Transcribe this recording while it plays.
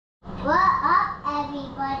What up,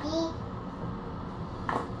 everybody?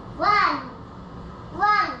 One,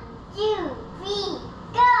 two, three,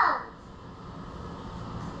 go!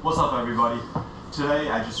 What's up, everybody? Today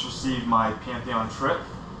I just received my Pantheon Trip,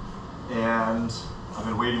 and I've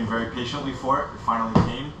been waiting very patiently for it. It finally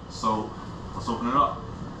came, so let's open it up.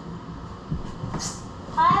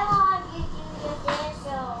 I want you to do this,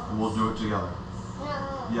 so... We'll do it together.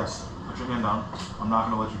 No. Yes, put your hand down. I'm not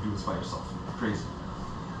going to let you do this by yourself. Crazy.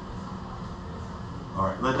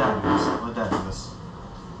 Alright, let Dad do this. Let Dad do this.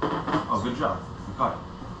 Oh, good job. You caught it.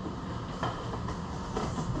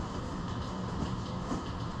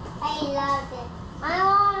 I love it. I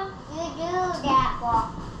want you to do that one.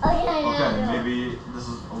 Okay, maybe this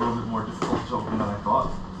is a little bit more difficult to open than I thought.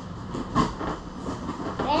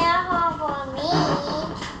 And a hole for me.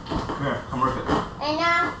 Come here, come rip it. And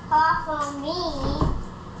a hole for me.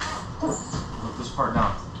 Put this part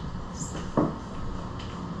down.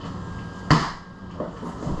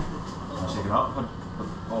 Take it out.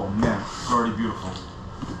 Oh man, it's already beautiful.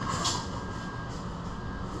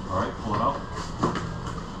 Alright, pull it out.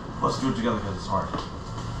 Let's do it together because it's hard.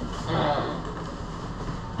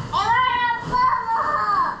 I want a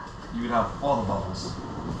bubble! You can have all the bubbles.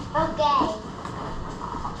 Okay.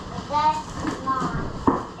 That's mine.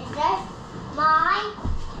 Is that mine?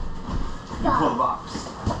 You pull the box.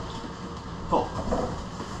 Pull.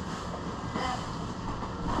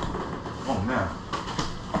 Oh man.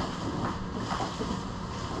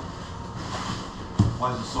 Why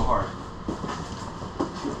is it so hard?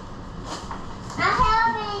 I'm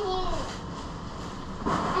helping you. I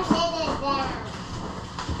set it down.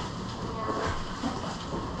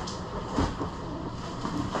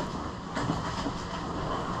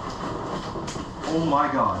 Oh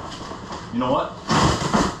my god. You know what?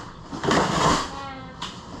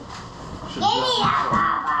 Give me that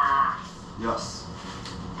bubble. Yes.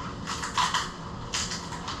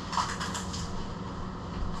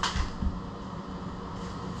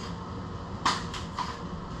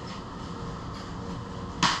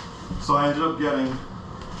 So I ended up getting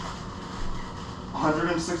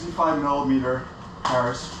 165 millimeter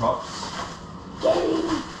Paris trucks. Give me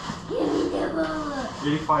the bubble.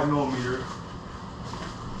 85 millimeter.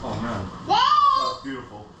 Oh man, Hey! that's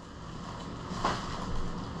beautiful.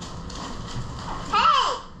 Hey!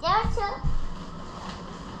 There's a...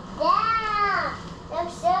 Yeah!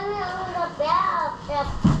 There's something on the bell. The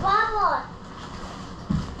bubble.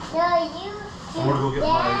 No, you... I'm gonna go get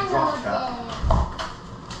my drop cap.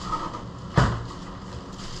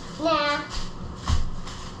 Nah.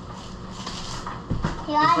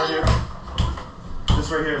 This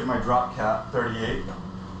right here is my drop cap, 38. Hey!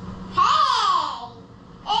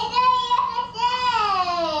 It's the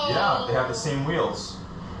same! Yeah, they have the same wheels.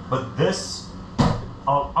 But this,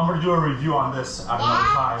 I'm gonna do a review on this at another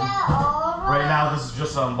time. Right now, this is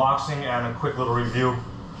just an unboxing and a quick little review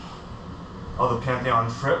of the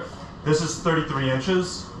Pantheon Trip. This is 33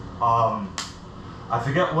 inches. I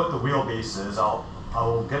forget what the wheelbase is.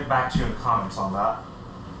 I'll get back to you in the comments on that.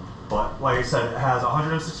 But like I said, it has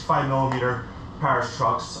 165 millimeter Paris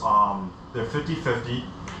trucks. They're 50-50,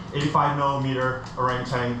 85 millimeter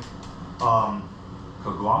orangutan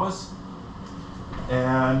Kaguamas,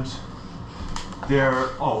 and they're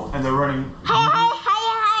running.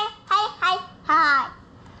 Hi.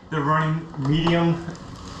 They're running medium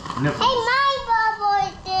nipples. Hey, my bubble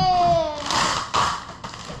is there.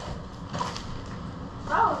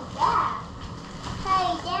 Oh, yeah. Hey,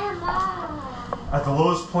 they're mine. At the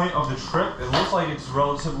lowest point of the trip, it looks like it's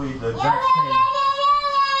relatively the exact same.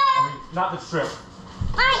 I mean, not the trip.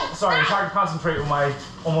 Sorry, it's hard to concentrate with my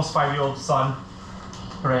almost 5-year-old son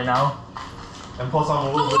right now. And plus, I'm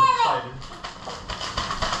a little bit excited.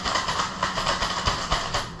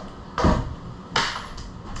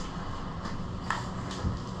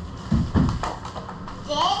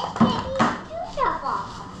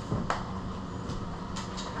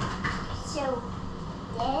 So,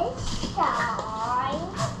 this time,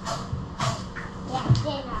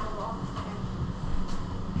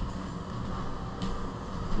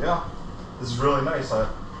 Yeah, this is really nice. I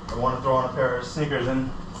want to throw on a pair of sneakers and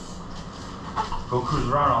go cruise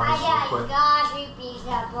around on this real quick.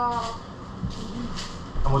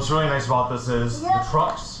 And what's really nice about this is the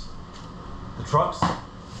trucks,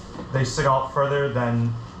 they stick out further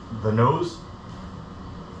than the nose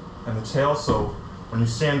and the tail, so when you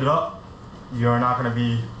stand it up, you're not going to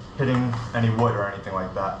be hitting any wood or anything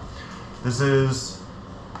like that. This is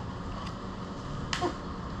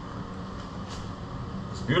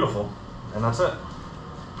beautiful, and that's it.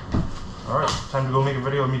 All right, time to go make a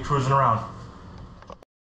video of me cruising around.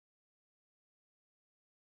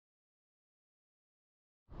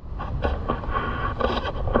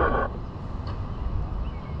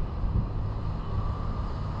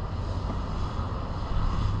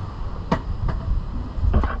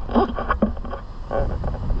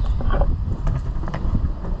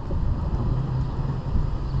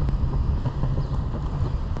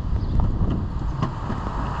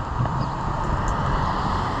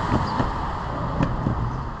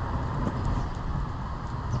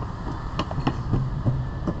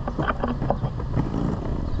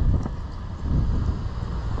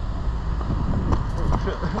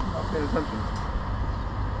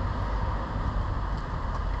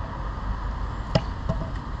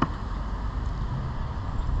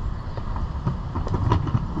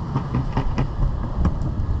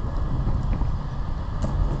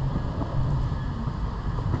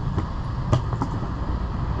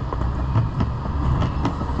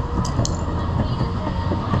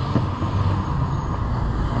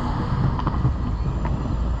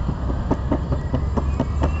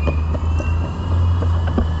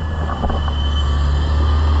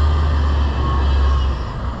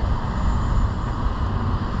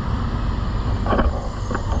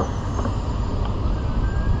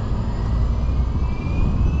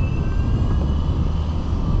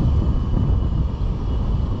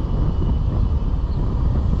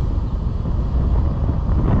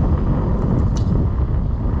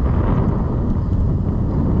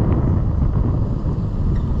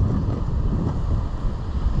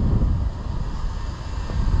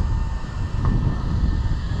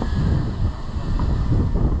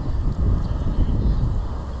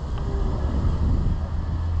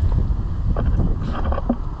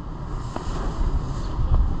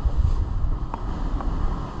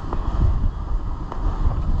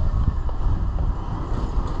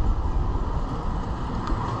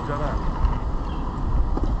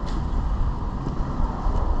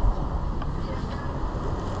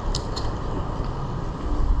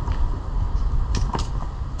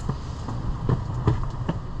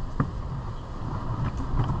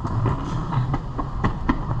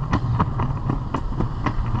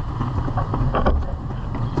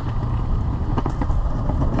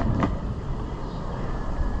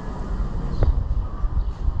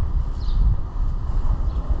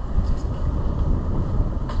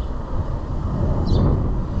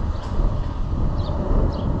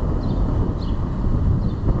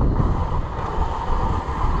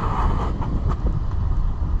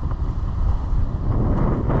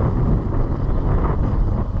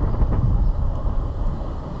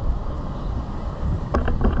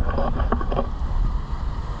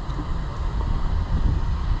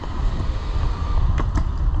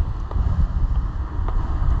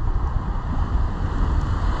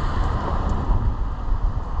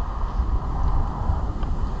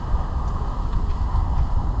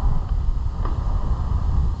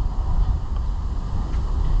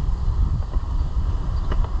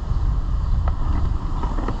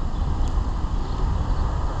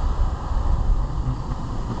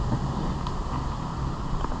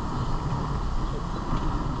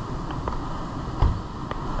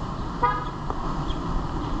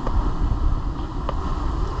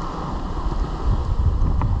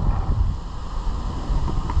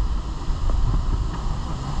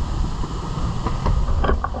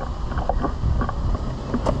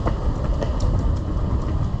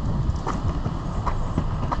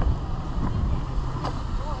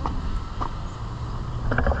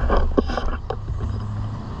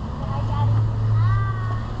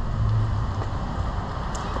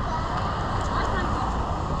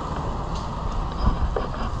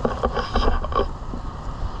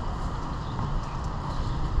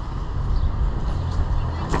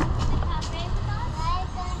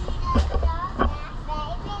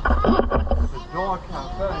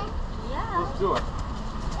 Yeah. Let's do it.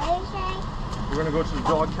 Okay. We're gonna go to the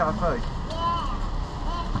dog cafe.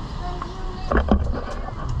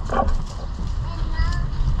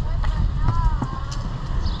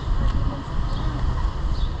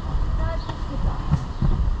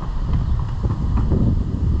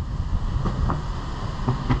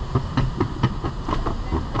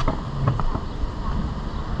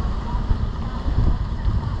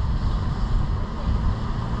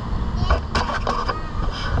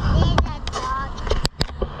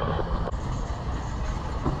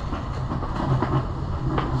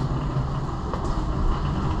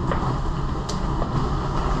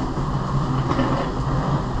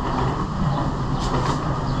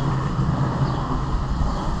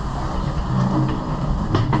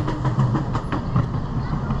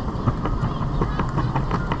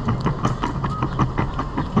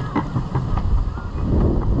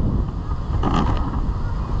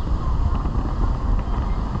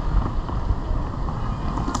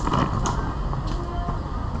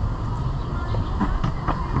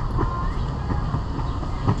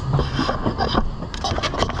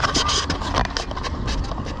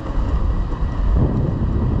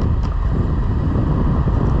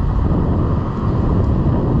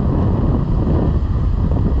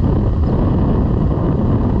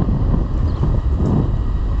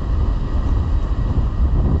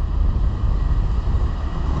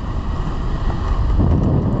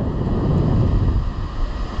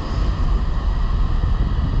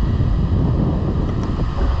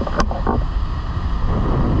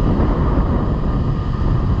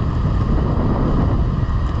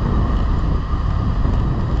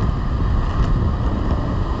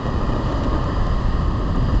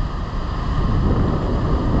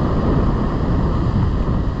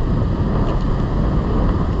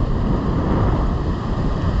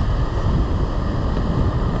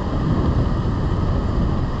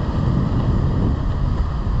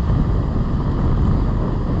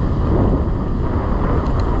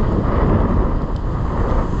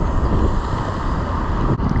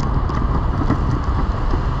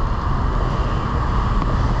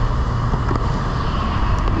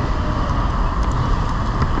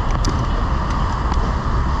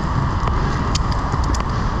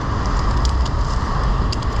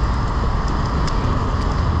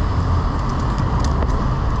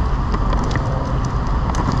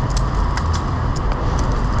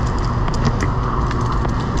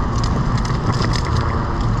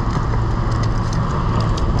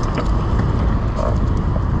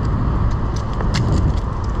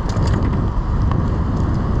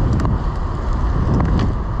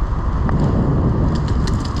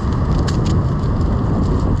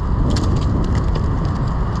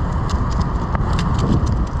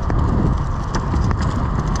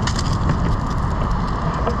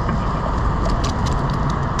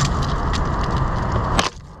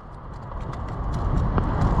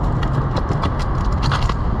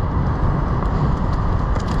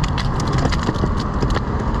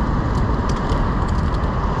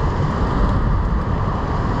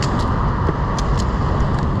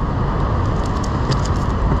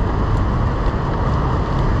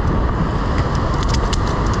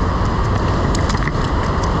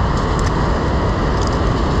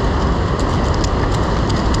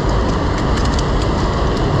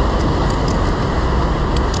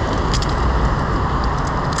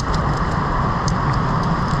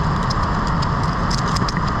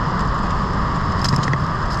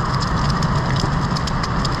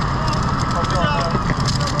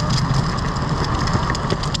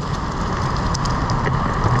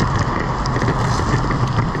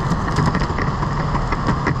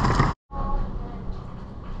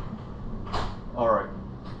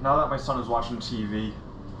 Now that my son is watching TV,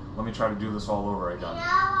 let me try to do this all over again. I'm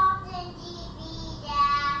not watching TV,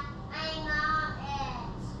 Dad. I'm on it.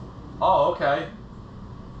 Oh, okay.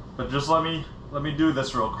 But just let me do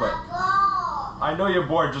this real quick. I know you're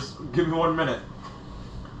bored, just give me 1 minute.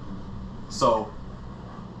 So,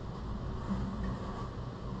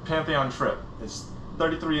 Pantheon Trip is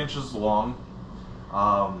 33 inches long.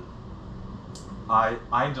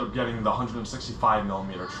 I ended up getting the 165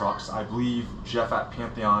 millimeter trucks. I believe Jeff at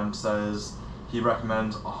Pantheon says he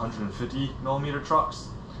recommends 150 millimeter trucks.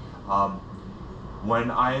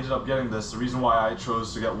 When I ended up getting this, the reason why I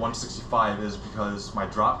chose to get 165 is because my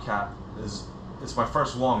drop cap it's my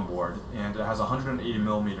first longboard and it has 180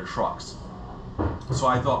 millimeter trucks. So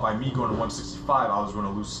I thought by me going to 165 I was going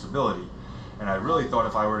to lose stability. And I really thought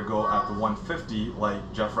if I were to go at the 150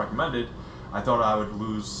 like Jeff recommended, I thought I would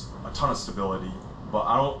lose a ton of stability. But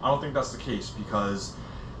I don't think that's the case because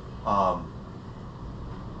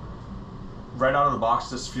right out of the box,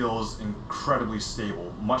 this feels incredibly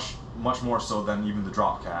stable, much more so than even the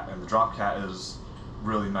Drop Cat, and the Drop Cat is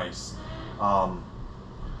really nice.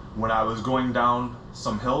 When I was going down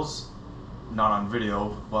some hills, not on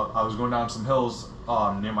video, but I was going down some hills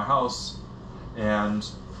near my house, and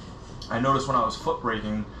I noticed when I was foot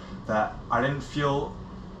braking that I didn't feel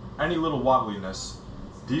any little wobbliness.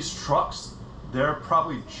 These trucks, they're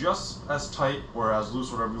probably just as tight or as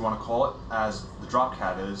loose, whatever you want to call it, as the Drop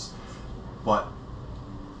Cat is, but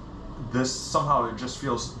this somehow it just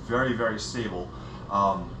feels very, very stable.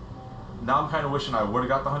 Now I'm kind of wishing I would have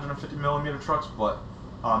got the 150mm trucks, but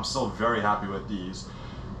I'm still very happy with these.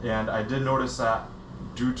 And I did notice that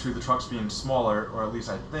due to the trucks being smaller, or at least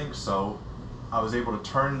I think so, I was able to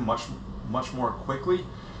turn much more quickly.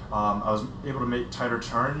 I was able to make tighter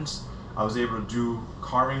turns. I was able to do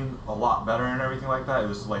carving a lot better and everything like that. It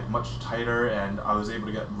was like much tighter, and I was able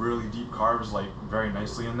to get really deep carves like very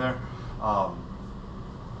nicely in there.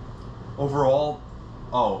 Overall,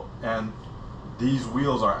 oh, and these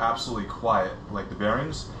wheels are absolutely quiet, like the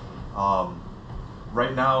bearings.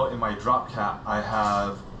 Right now in my Drop Cat, I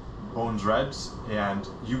have Bones Reds, and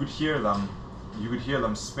you could hear them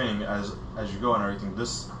spinning as you go and everything.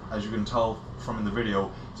 This, as you can tell from in the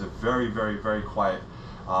video, is a very, very, very quiet.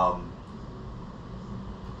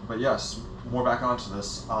 But yes, more back onto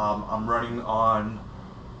this. I'm running on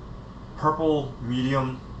purple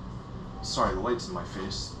medium. Sorry, the light's in my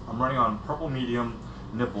face. I'm running on purple medium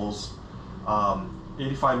nipples,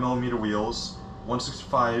 85mm wheels,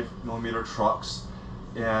 165mm trucks,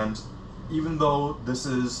 and even though this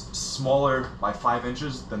is smaller by 5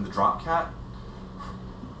 inches than the Drop Cat,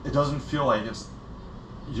 it doesn't feel like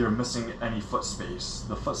you're missing any foot space.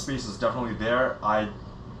 The foot space is definitely there. I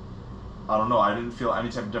don't know, I didn't feel any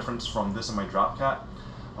type of difference from this and my Drop Cat.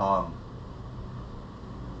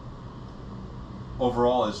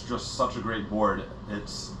 Overall, it's just such a great board.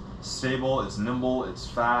 It's stable, it's nimble, it's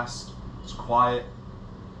fast, it's quiet,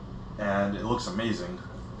 and it looks amazing.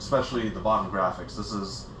 Especially the bottom graphics. This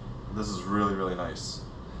is really, really nice.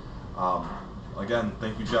 Again,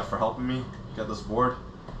 thank you, Jeff, for helping me get this board.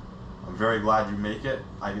 I'm very glad you make it.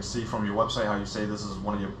 I can see from your website how you say this is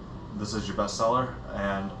your best seller,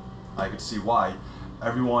 and I can see why.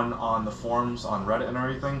 Everyone on the forums, on Reddit and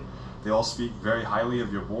everything, they all speak very highly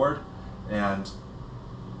of your board, and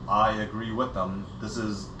I agree with them. This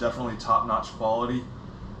is definitely top-notch quality.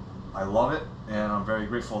 I love it, and I'm very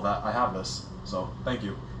grateful that I have this. So, thank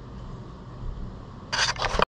you.